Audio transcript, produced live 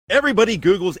Everybody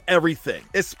Googles everything,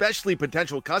 especially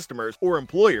potential customers or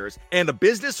employers, and a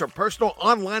business or personal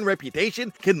online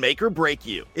reputation can make or break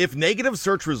you. If negative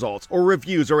search results or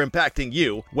reviews are impacting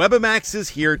you, Webamax is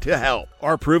here to help.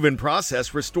 Our proven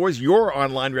process restores your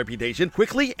online reputation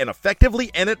quickly and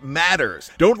effectively, and it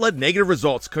matters. Don't let negative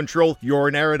results control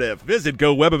your narrative. Visit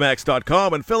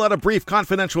GoWebamax.com and fill out a brief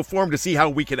confidential form to see how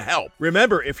we can help.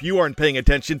 Remember, if you aren't paying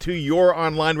attention to your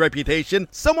online reputation,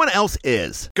 someone else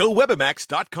is.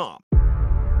 GoWebamax.com.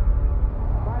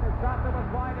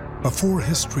 Before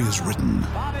history is written,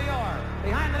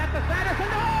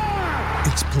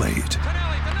 it's played.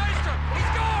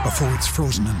 Before it's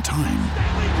frozen in time,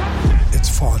 it's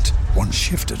fought one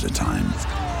shift at a time.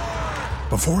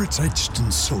 Before it's etched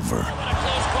in silver,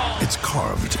 it's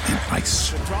carved in ice.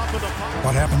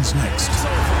 What happens next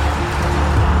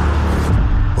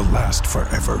will last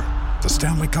forever. The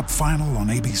Stanley Cup Final on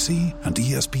ABC and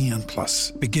ESPN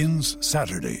Plus begins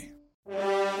Saturday.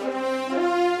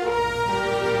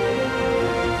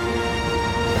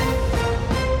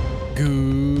 Good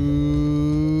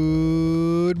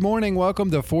morning.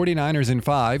 Welcome to 49ers in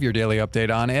 5, your daily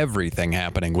update on everything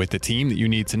happening with the team that you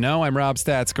need to know. I'm Rob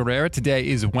Stats Guerrera. Today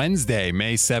is Wednesday,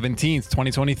 May 17th,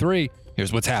 2023.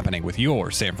 Here's what's happening with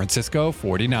your San Francisco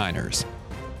 49ers.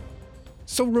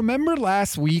 So remember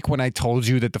last week when I told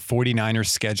you that the 49ers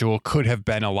schedule could have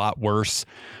been a lot worse?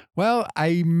 Well,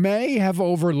 I may have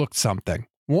overlooked something.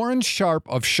 Warren Sharp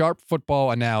of Sharp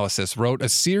Football Analysis wrote a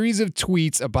series of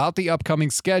tweets about the upcoming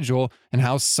schedule and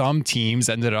how some teams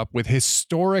ended up with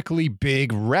historically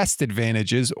big rest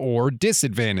advantages or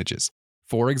disadvantages.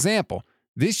 For example,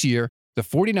 this year, the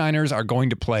 49ers are going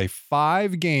to play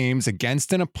 5 games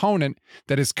against an opponent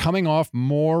that is coming off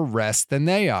more rest than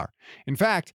they are. In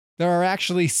fact, there are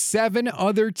actually 7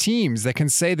 other teams that can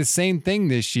say the same thing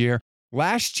this year.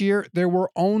 Last year, there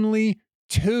were only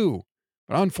 2.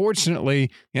 But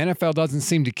unfortunately, the NFL doesn't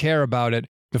seem to care about it.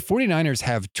 The 49ers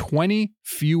have 20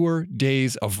 fewer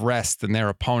days of rest than their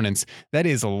opponents. That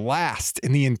is last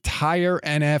in the entire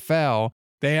NFL.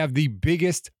 They have the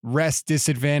biggest rest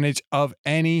disadvantage of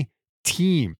any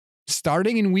team.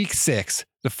 Starting in week 6,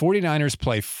 the 49ers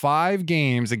play 5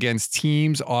 games against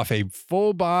teams off a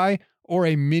full bye or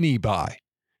a mini bye.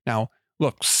 Now,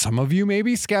 look, some of you may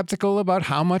be skeptical about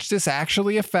how much this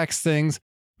actually affects things,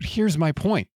 but here's my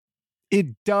point.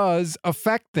 It does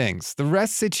affect things. The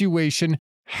rest situation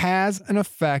has an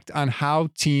effect on how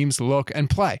teams look and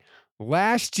play.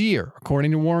 Last year,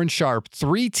 according to Warren Sharp,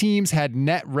 3 teams had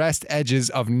net rest edges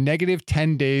of negative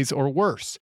 10 days or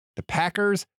worse. The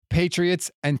Packers,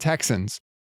 Patriots, and Texans.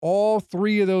 All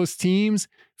 3 of those teams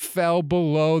fell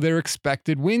below their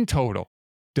expected win total.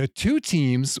 The 2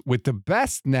 teams with the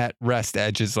best net rest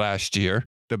edges last year,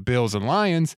 the Bills and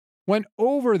Lions, went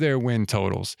over their win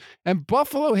totals. And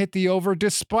Buffalo hit the over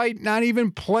despite not even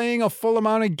playing a full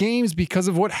amount of games because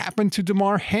of what happened to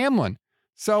Damar Hamlin.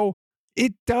 So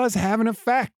it does have an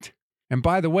effect. And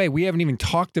by the way, we haven't even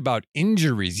talked about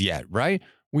injuries yet, right?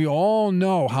 We all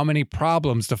know how many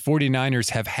problems the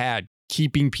 49ers have had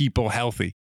keeping people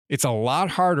healthy. It's a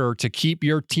lot harder to keep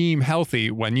your team healthy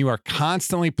when you are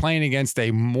constantly playing against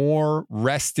a more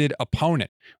rested opponent,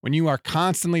 when you are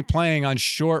constantly playing on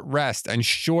short rest and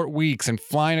short weeks and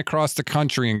flying across the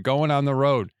country and going on the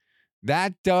road.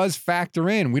 That does factor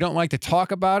in. We don't like to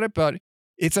talk about it, but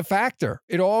it's a factor.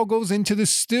 It all goes into the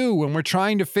stew when we're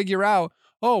trying to figure out,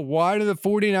 why do the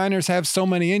 49ers have so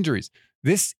many injuries?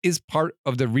 This is part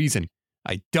of the reason.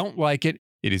 I don't like it.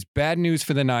 It is bad news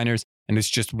for the Niners. And it's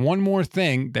just one more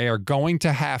thing they are going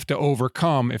to have to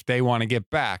overcome if they want to get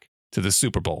back to the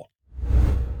Super Bowl.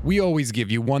 We always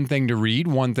give you one thing to read,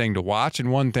 one thing to watch,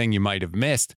 and one thing you might have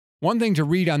missed. One thing to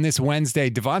read on this Wednesday,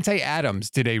 Davante Adams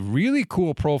did a really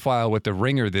cool profile with The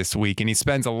Ringer this week, and he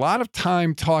spends a lot of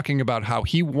time talking about how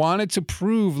he wanted to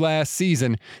prove last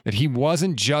season that he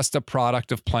wasn't just a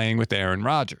product of playing with Aaron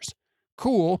Rodgers.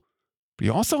 Cool, but he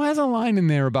also has a line in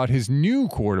there about his new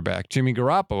quarterback, Jimmy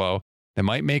Garoppolo, that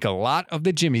might make a lot of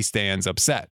the Jimmy stands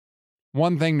upset.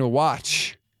 One thing to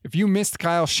watch. If you missed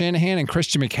Kyle Shanahan and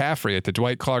Christian McCaffrey at the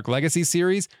Dwight Clark Legacy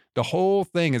Series, the whole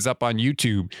thing is up on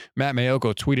YouTube. Matt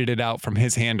Mayoko tweeted it out from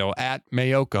his handle at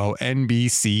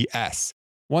MayokoNBCS.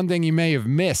 One thing you may have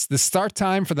missed, the start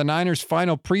time for the Niners'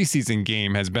 final preseason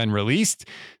game has been released.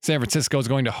 San Francisco is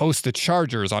going to host the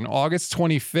Chargers on August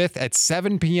 25th at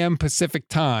 7 p.m. Pacific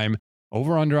time.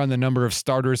 Over under on the number of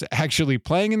starters actually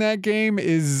playing in that game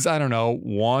is,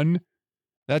 1.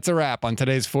 That's a wrap on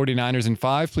today's 49ers in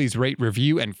 5. Please rate,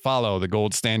 review, and follow the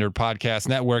Gold Standard Podcast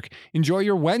Network. Enjoy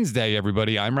your Wednesday,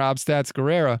 everybody. I'm Rob Stats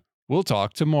Guerrera. We'll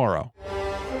talk tomorrow.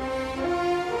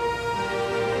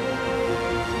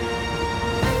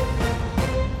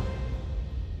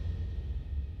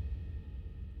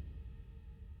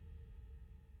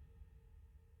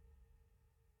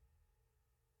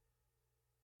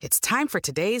 It's time for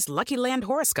today's Lucky Land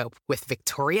horoscope with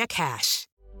Victoria Cash.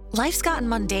 Life's gotten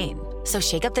mundane, so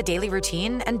shake up the daily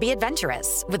routine and be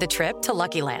adventurous with a trip to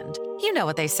Lucky Land. You know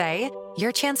what they say,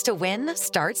 your chance to win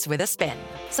starts with a spin.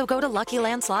 So go to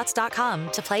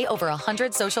LuckyLandSlots.com to play over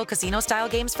 100 social casino-style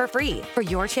games for free for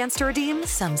your chance to redeem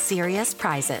some serious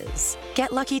prizes.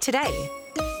 Get lucky today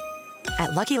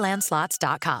at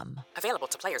LuckyLandSlots.com. Available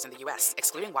to players in the U.S.,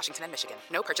 excluding Washington and Michigan.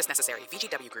 No purchase necessary.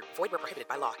 VGW Group. Void where prohibited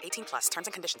by law. 18 plus. Terms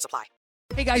and conditions apply.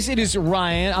 Hey guys, it is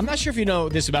Ryan. I'm not sure if you know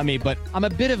this about me, but I'm a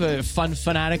bit of a fun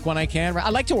fanatic when I can. I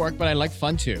like to work, but I like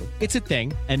fun too. It's a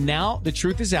thing. And now the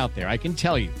truth is out there. I can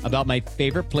tell you about my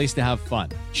favorite place to have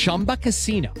fun. Chumba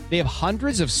Casino. They have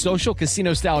hundreds of social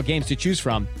casino style games to choose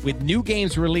from with new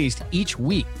games released each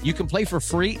week. You can play for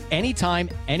free anytime,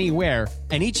 anywhere.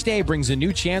 And each day brings a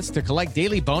new chance to collect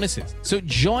daily bonuses. So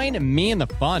join me in the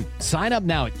fun. Sign up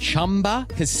now at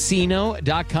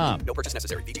ChumbaCasino.com. No purchase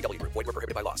necessary. VGW Group. Void where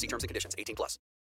prohibited by law. See terms and conditions. 18 plus.